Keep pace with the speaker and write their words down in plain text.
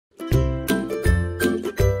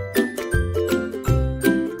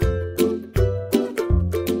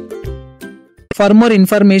For more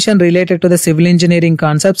information related to the civil engineering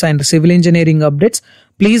concepts and civil engineering updates,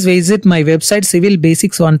 please visit my website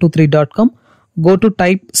civilbasics123.com. Go to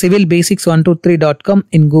type civilbasics123.com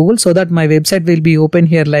in Google so that my website will be open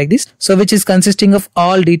here like this. So which is consisting of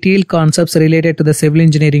all detailed concepts related to the civil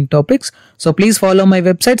engineering topics. So please follow my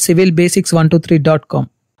website civilbasics123.com.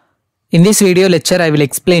 In this video lecture, I will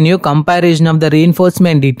explain you comparison of the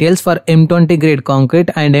reinforcement details for M20 grade concrete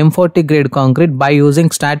and M40 grade concrete by using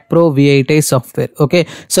Staad Pro V8i software. Okay,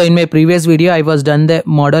 so in my previous video, I was done the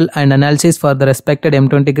model and analysis for the respected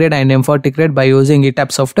M20 grade and M40 grade by using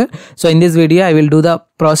ETAP software. So in this video, I will do the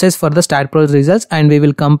process for the Staad Pro results and we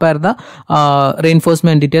will compare the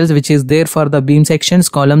reinforcement details which is there for the beam sections,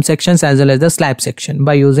 column sections as well as the slab section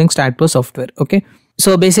by using Staad Pro software. Okay.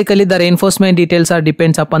 So basically the reinforcement details are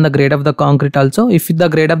depends upon the grade of the concrete also. If the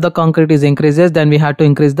grade of the concrete is increases, then we have to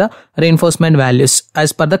increase the reinforcement values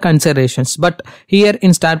as per the considerations. But here in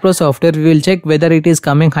Staad Pro software, we will check whether it is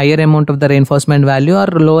coming higher amount of the reinforcement value or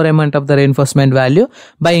lower amount of the reinforcement value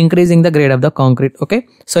by increasing the grade of the concrete. Okay.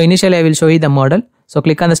 So initially I will show you the model. So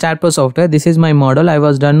click on the Staad Pro software. This is my model. I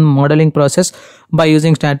was done modeling process by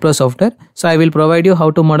using Staad Pro software. So I will provide you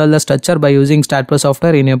how to model the structure by using Staad Pro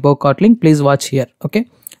software in a book link. Please watch here. Okay.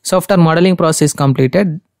 So after modeling process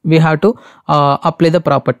completed, we have to apply the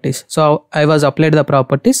properties. So I was applied the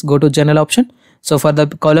properties. Go to general option. So for the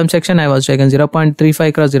column section, I was taken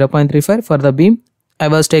 0.35 cross 0.35. For the beam, I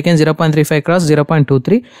was taken 0.35 cross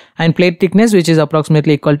 0.23 and plate thickness which is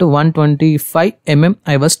approximately equal to 125 mm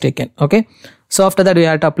I was taken. Okay. So after that we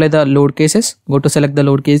have to apply the load cases. Go to select the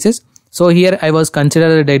load cases. So here I was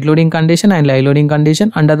considered the dead loading condition and live loading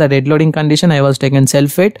condition. Under the dead loading condition I was taken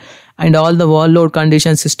self weight and all the wall load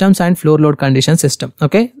condition systems and floor load condition system.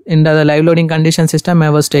 Okay. In the live loading condition system I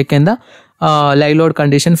was taken the live load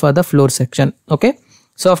condition for the floor section. Okay.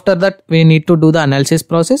 So after that we need to do the analysis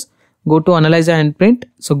process. Go to analyze and print.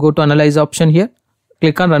 So go to analyze option here.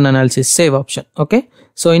 Click on run analysis, save option. Okay.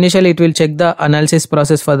 So initially it will check the analysis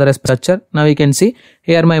process for the structure. Now you can see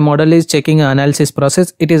here my model is checking analysis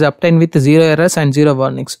process. It is obtained with 0 errors and 0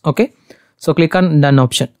 warnings. Okay. So click on done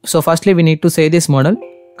option. So firstly we need to save this model.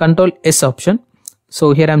 Control S option.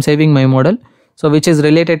 So here I am saving my model. So which is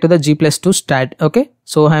related to the G+2 Staad. Okay.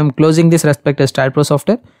 So I am closing this respective Staad Pro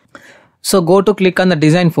software. So go to click on the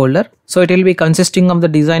design folder. So it will be consisting of the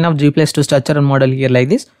design of G+2 structure and model here like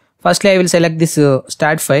this. Firstly, I will select this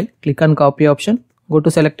Staad file. Click on copy option. Go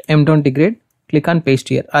to select M20 grade. Click on paste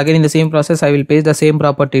here. Again in the same process, I will paste the same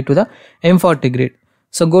property to the M40 grade.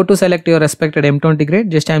 So go to select your respected M20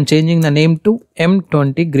 grade. Just I am changing the name to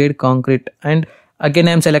M20 grade concrete. And again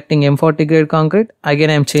I am selecting M40 grade concrete.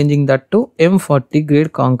 Again I am changing that to M40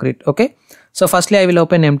 grade concrete. Okay. So firstly I will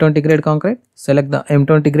open M20 grade concrete. Select the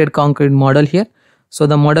M20 grade concrete model here. So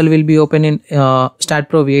the model will be open in Staad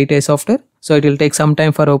Pro V8i software. So it will take some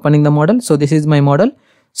time for opening the model. So this is my model.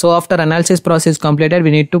 So after analysis process completed, we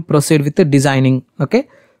need to proceed with the designing. Okay.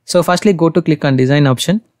 So firstly go to click on design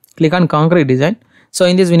option. Click on concrete design. So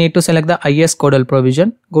in this we need to select the IS codal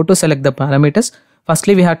provision. Go to select the parameters.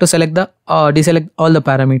 Firstly we have to select the deselect all the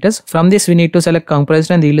parameters. From this we need to select compressed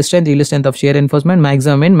strength, yield strength of shear reinforcement,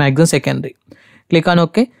 maximum main, maximum secondary. Click on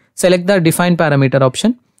OK. Select the define parameter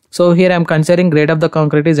option. So here I am considering grade of the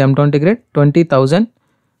concrete is M20 grade 20,000.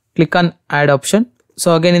 Click on add option.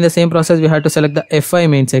 So again in the same process we have to select the FI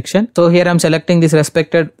main section. So here I am selecting this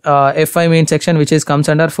respected FI main section which is comes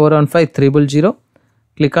under 415300.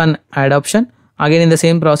 Click on add option. Again in the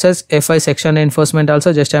same process FI section reinforcement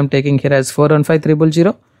also just I am taking here as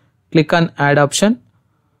 415300. Click on add option.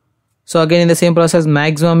 So again in the same process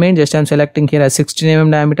maximum main just I am selecting here as 16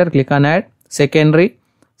 mm diameter. Click on add. Secondary.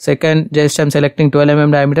 Second just I am selecting 12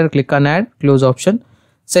 mm diameter. Click on add. Close option.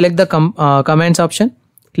 Select the commands option.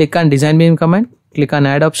 Click on design beam command. Click on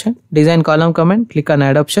add option. Design column command. Click on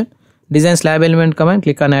add option. Design slab element command.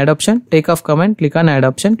 Click on add option. Takeoff command. Click on add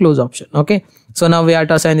option. Close option. Okay. So now we have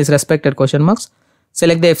to assign this respected question marks.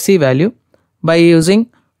 Select the FC value by using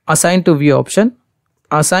assign to view option.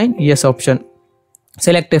 Assign yes option.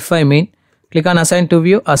 Select FI main. Click on assign to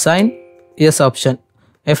view. Assign yes option.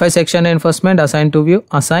 FI section reinforcement. Assign to view.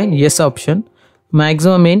 Assign yes option.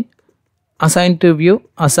 Maximum main. Assign to view.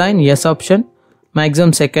 Assign yes option.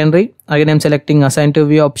 Maximum secondary. Again I am selecting assign to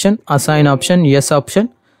view option. Assign option. Yes option.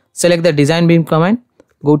 Select the design beam command.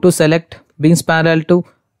 Go to select beams parallel to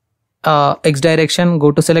X direction.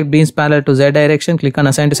 Go to select beams parallel to Z direction. Click on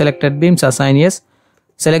assign to selected beams. Assign yes.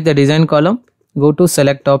 Select the design column. Go to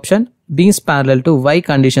select option. Beams parallel to Y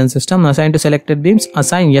condition system. Assign to selected beams.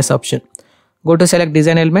 Assign yes option. Go to select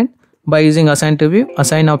design element by using assign to view.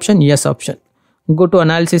 Assign option. Yes option. Go to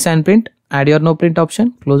analysis and print. Add your no print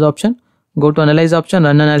option. Close option. go to analyze option,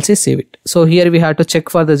 run analysis, save it. So here we have to check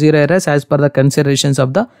for the zero errors as per the considerations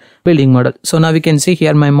of the building model. So now we can see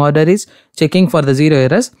here my model is checking for the zero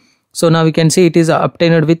errors. So now we can see it is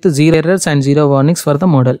obtained with zero errors and zero warnings for the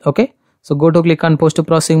model. Okay. So go to click on post to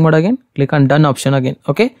processing mode again, click on done option again.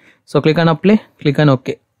 Okay. So click on apply, click on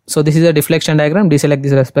OK. So this is a deflection diagram. Deselect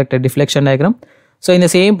this respected deflection diagram. So in the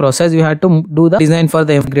same process, we have to do the design for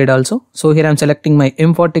the M grade also. So here I am selecting my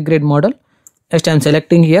M40 grade model. Next I am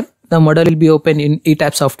selecting here. The model will be open in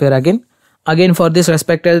E-Type software again. Again for this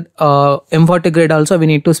respected M40 grade also we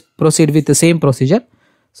need to proceed with the same procedure.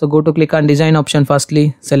 So go to click on design option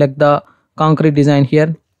firstly, select the concrete design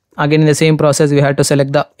here. Again in the same process we have to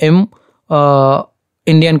select the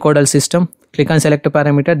Indian codal system. Click on select a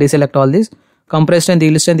parameter, deselect all these. Compressed and the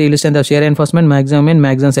yield strength of shear reinforcement, maximum and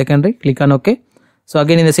maximum secondary. Click on OK. So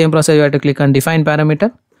again in the same process you have to click on define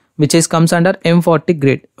parameter, which is comes under M40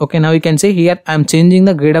 grade. Okay, now you can see here I am changing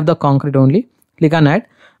the grade of the concrete only. Click on add.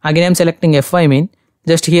 Again I am selecting FY main.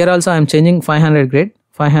 Just here also I am changing 500 grade,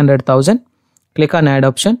 500,000. Click on add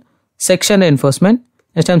option. Section reinforcement.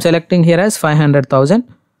 Next I am selecting here as 500,000.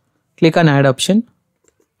 Click on add option.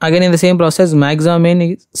 Again in the same process maximum main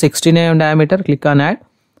is 16 mm diameter. Click on add.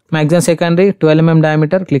 Maximum secondary 12 mm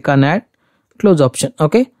diameter. Click on add. Close option.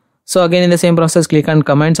 Okay. So again in the same process click on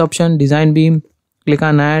comments option, design beam. Click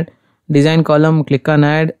on add, design column, click on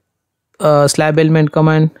add, slab element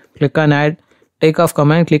command, click on add, takeoff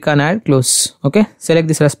command, click on add, close. Okay, select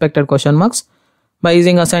this respected question marks by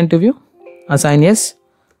using assign to view, assign yes,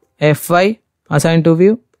 FY, assign to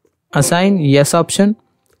view, assign yes option,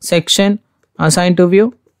 section, assign to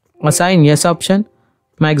view, assign yes option,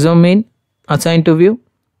 maximum mean, assign to view,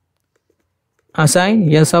 assign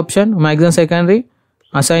yes option, maximum secondary,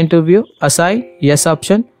 assign to view, assign yes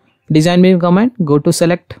option. Design beam command, go to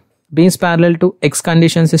select beams parallel to X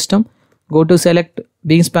condition system, go to select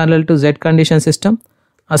beams parallel to Z condition system,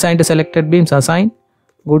 assign to selected beams, assign,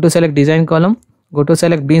 go to select design column, go to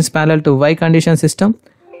select beams parallel to Y condition system,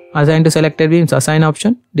 assign to selected beams, assign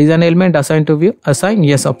option, design element, assign to view, assign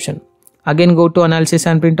yes option. Again go to analysis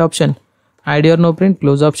and print option, add or no print,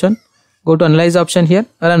 close option, go to analyze option here,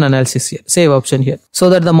 run analysis here, save option here, so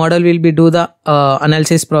that the model will be do the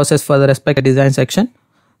analysis process for the respective design section.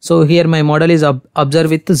 So here my model is observed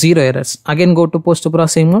with zero errors. Again go to post to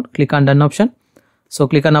processing mode, click on done option. So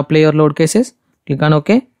click on apply your load cases, click on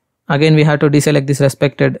OK. Again we have to deselect this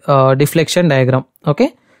respected deflection diagram.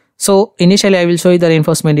 Okay. So initially I will show you the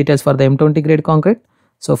reinforcement details for the M20 grade concrete.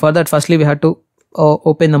 So for that firstly we have to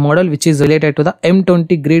open the model which is related to the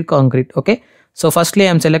M20 grade concrete. Okay. So firstly I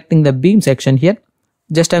am selecting the beam section here.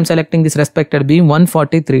 Just I am selecting this respected beam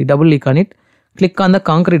 143, double click on it. Click on the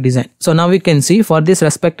concrete design. So now we can see for this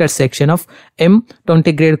respected section of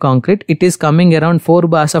M20 grade concrete, it is coming around 4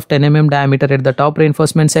 bars of 10 mm diameter at the top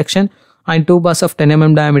reinforcement section and 2 bars of 10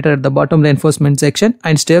 mm diameter at the bottom reinforcement section,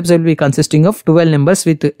 and steps will be consisting of 12 numbers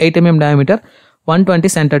with 8 mm diameter, 120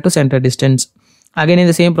 center to center distance. Again in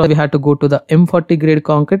the same process we have to go to the M40 grade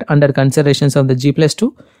concrete under considerations of the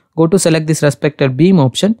G+2. Go to select this respected beam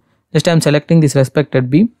option. Just I am selecting this respected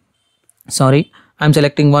beam. I am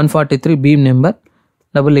selecting 143 beam number,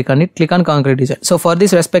 double click on it, click on concrete design. So for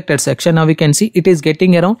this respected section now we can see it is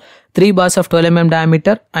getting around 3 bars of 12 mm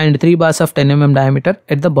diameter and 3 bars of 10 mm diameter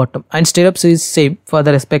at the bottom, and stirrups is same for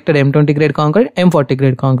the respected M20 grade concrete, M40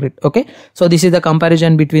 grade concrete. Okay, so this is the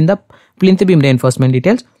comparison between the plinth beam reinforcement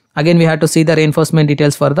details. Again we have to see the reinforcement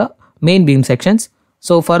details for the main beam sections.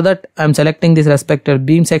 So for that I am selecting this respected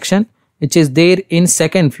beam section which is there in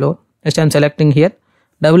second floor. Next I am selecting here,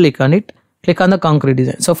 double click on it, click on the concrete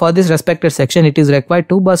design. So for this respected section it is required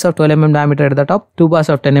 2 bars of 12 mm diameter at the top, 2 bars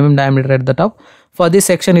of 10 mm diameter at the top. For this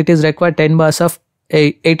section it is required 10 bars of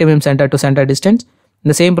 8 mm center to center distance. In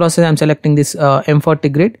the same process I am selecting this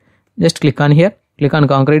M40 grade. Just click on here, click on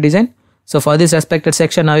concrete design. So for this respected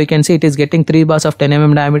section now you can see it is getting 3 bars of 10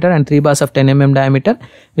 mm diameter and 3 bars of 10 mm diameter,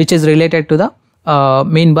 which is related to the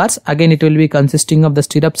main bars. Again it will be consisting of the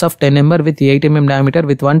stirrups of 10 mm with 8 mm diameter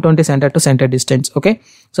with 120 center to center distance. Okay,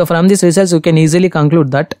 so from this results you can easily conclude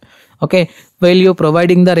that okay, while you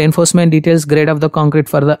providing the reinforcement details grade of the concrete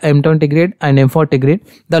for the M20 grade and M40 grade,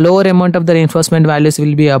 the lower amount of the reinforcement values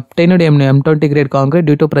will be obtained in M20 grade concrete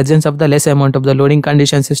due to presence of the less amount of the loading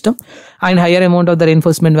condition system, and higher amount of the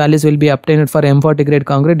reinforcement values will be obtained for M40 grade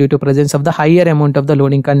concrete due to presence of the higher amount of the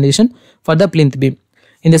loading condition for the plinth beam.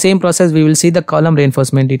 In the same process we will see the column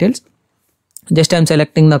reinforcement details. Just I am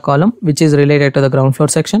selecting the column which is related to the ground floor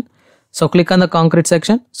section. So click on the concrete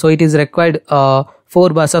section. So it is required 4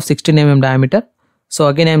 bars of 16 mm diameter. So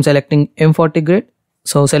again I am selecting M40 grade.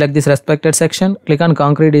 So select this respected section, click on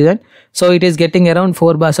concrete design. So it is getting around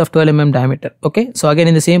 4 bars of 12 mm diameter. Okay, so again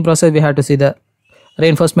in the same process we have to see the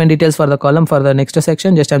reinforcement details for the column for the next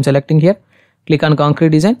section. Just I'm selecting here, click on concrete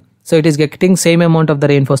design. So it is getting same amount of the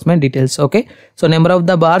reinforcement details. Okay, so number of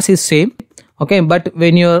the bars is same. Okay, but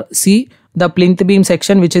when you see the plinth beam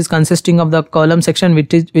section, which is consisting of the column section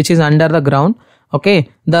which is under the ground, okay,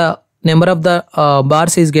 the number of the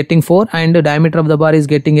bars is getting 4 and the diameter of the bar is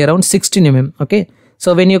getting around 16 mm. Okay,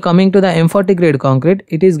 so when you're coming to the M40 grade concrete,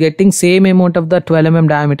 it is getting same amount of the 12 mm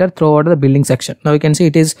diameter throughout the building section. Now you can see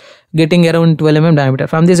it is getting around 12 mm diameter.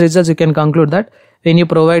 From these results you can conclude that when you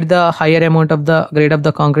provide the higher amount of the grade of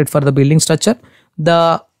the concrete for the building structure,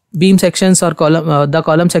 the beam sections or the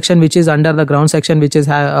column section which is under the ground section which is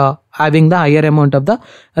having the higher amount of the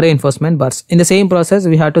reinforcement bars. In the same process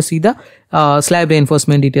we have to see the slab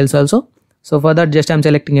reinforcement details also. So for that just I'm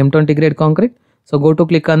selecting M20 grade concrete. So go to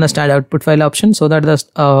click on the Staad output file option so that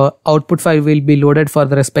the output file will be loaded for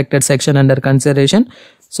the respected section under consideration.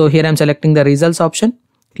 So here I'm selecting the results option,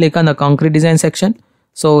 click on the concrete design section.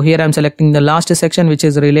 So here I'm selecting the last section which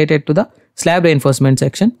is related to the slab reinforcement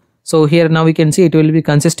section. So here now we can see it will be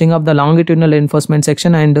consisting of the longitudinal reinforcement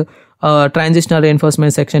section and transitional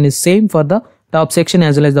reinforcement section is same for the top section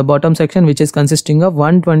as well as the bottom section which is consisting of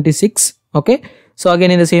 126. Okay, so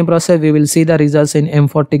again in the same process we will see the results in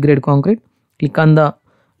M40 grade concrete. Click on the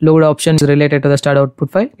load option related to the Staad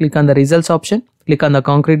output file, click on the results option, click on the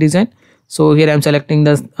concrete design. So here I am selecting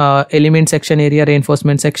the element section area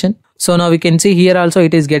reinforcement section. So now we can see here also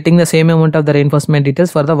it is getting the same amount of the reinforcement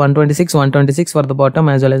details for the 126 for the bottom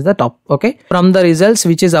as well as the top. Okay, from the results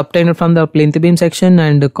which is obtained from the plinth beam section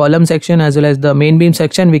and column section as well as the main beam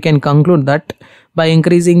section, we can conclude that by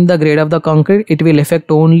increasing the grade of the concrete it will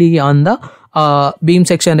affect only on the beam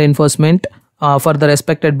section reinforcement for the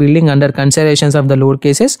respected building under considerations of the load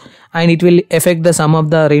cases, and it will affect the sum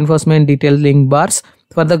of the reinforcement detailing bars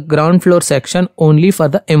for the ground floor section only for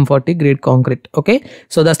the M40 grade concrete. Okay,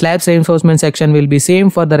 so the slabs reinforcement section will be same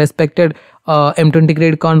for the respected M20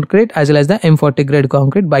 grade concrete as well as the M40 grade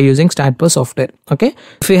concrete by using Staad Pro software. Okay,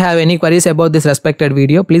 if you have any queries about this respected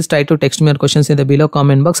video, please try to text me your questions in the below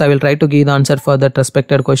comment box. I will try to give the answer for that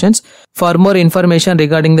respected questions. For more information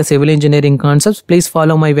regarding the civil engineering concepts, please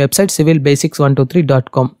follow my website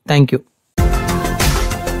civilbasics123.com. Thank you.